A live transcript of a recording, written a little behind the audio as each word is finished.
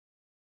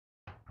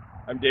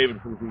I'm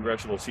David from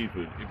Congressional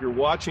Seafood. If you're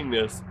watching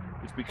this,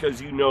 it's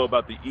because you know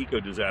about the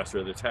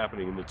eco-disaster that's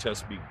happening in the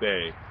Chesapeake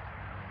Bay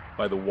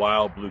by the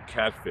wild blue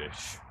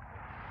catfish.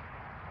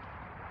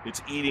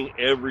 It's eating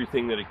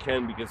everything that it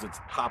can because it's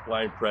a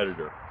top-line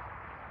predator.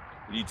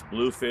 It eats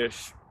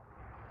bluefish,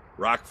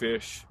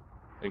 rockfish,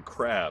 and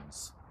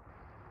crabs.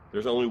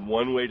 There's only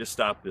one way to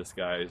stop this,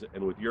 guys,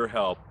 and with your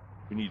help,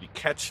 we need to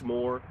catch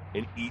more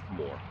and eat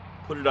more.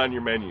 Put it on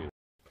your menu.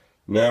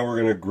 Now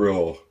we're going to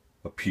grill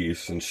a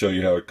piece and show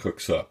you how it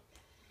cooks up.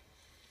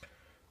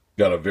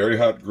 Got a very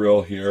hot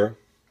grill here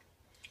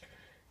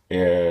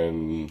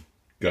and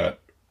got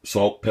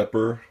salt,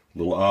 pepper, a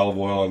little olive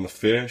oil on the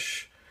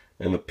fish,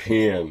 and the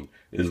pan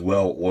is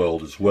well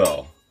oiled as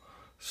well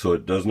so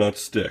it does not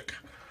stick.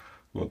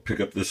 I'm going to pick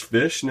up this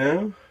fish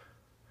now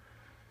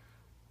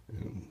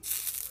and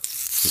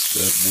put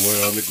that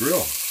boy on the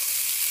grill.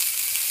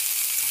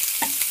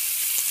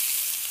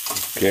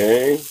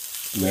 Okay,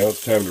 now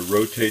it's time to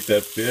rotate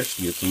that fish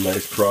and get some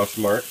nice cross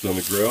marks on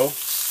the grill.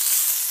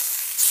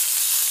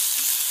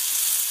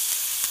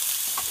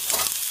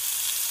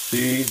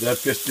 See, that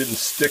fish didn't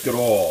stick at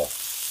all.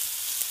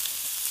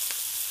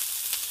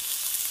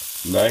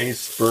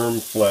 Nice, firm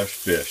flesh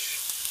fish.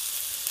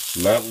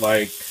 Not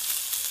like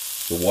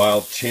the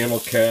wild channel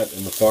cat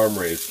and the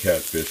farm-raised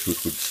catfish,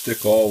 which would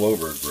stick all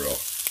over a grill.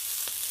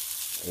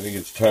 I think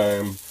it's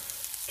time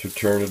to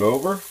turn it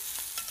over.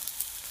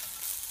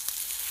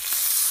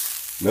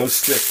 No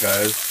stick,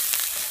 guys.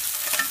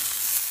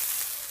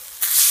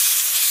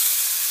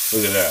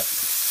 Look at that.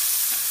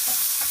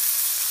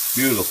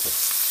 Beautiful.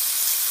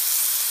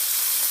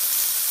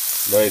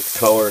 Nice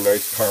color,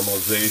 nice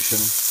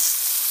caramelization.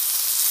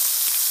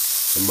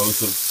 And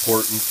most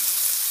important,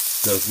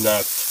 does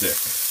not stick.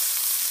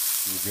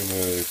 We're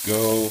going to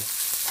go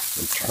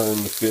and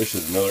turn the fish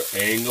at another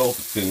angle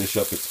to finish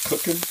up its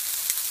cooking.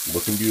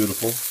 Looking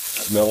beautiful.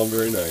 Smelling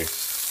very nice.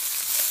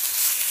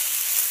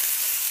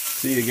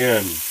 See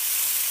again.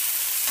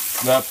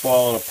 It's not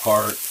falling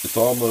apart. It's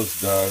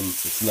almost done.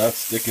 It's not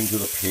sticking to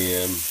the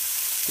pan.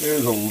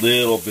 There's a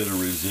little bit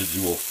of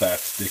residual fat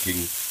sticking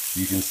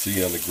you can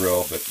see on the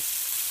grill, but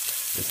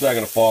it's not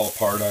going to fall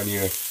apart on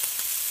you, and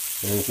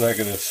it's not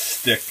going to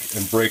stick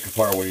and break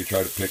apart when you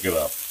try to pick it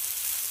up.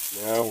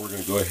 Now we're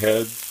going to go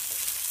ahead,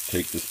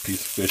 take this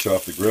piece of fish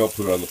off the grill,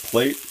 put it on the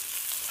plate.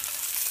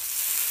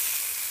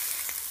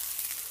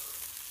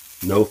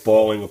 No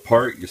falling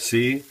apart, you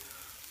see,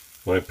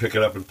 when I pick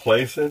it up and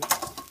place it.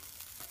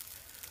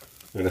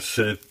 I'm going to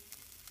sit it,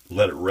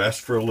 let it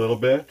rest for a little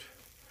bit.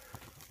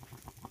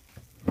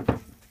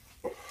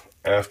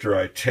 After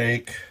I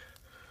take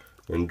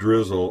and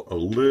drizzle a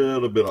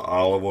little bit of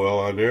olive oil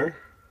on there.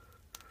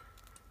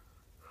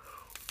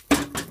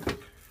 And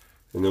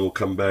then we'll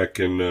come back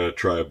and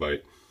try a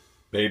bite.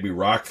 Baby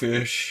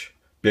rockfish,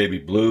 baby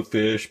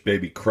bluefish,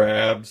 baby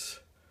crabs.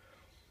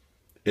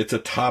 It's a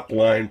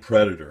top-line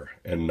predator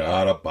and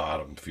not a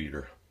bottom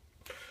feeder.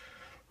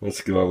 Let's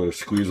go. I'm going to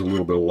squeeze a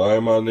little bit of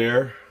lime on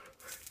there.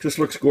 Just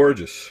looks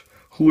gorgeous.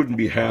 Who wouldn't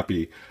be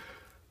happy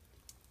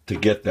to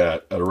get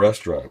that at a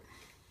restaurant?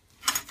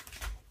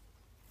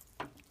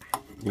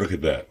 Look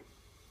at that.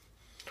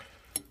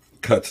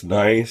 Cuts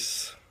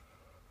nice.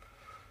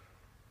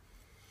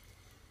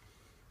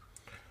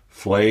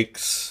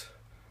 Flakes.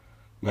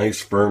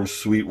 Nice, firm,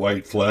 sweet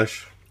white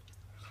flesh.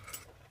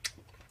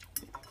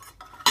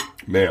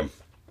 Man.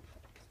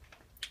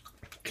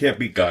 Can't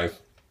beat, guys.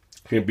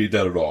 Can't beat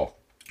that at all.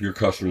 Your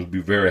customers will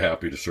be very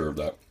happy to serve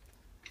that.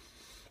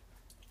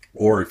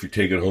 Or if you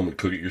take it home and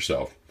cook it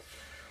yourself.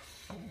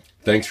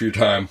 Thanks for your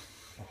time.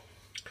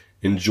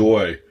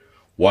 Enjoy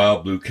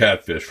wild blue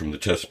catfish from the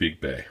Chesapeake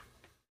Bay.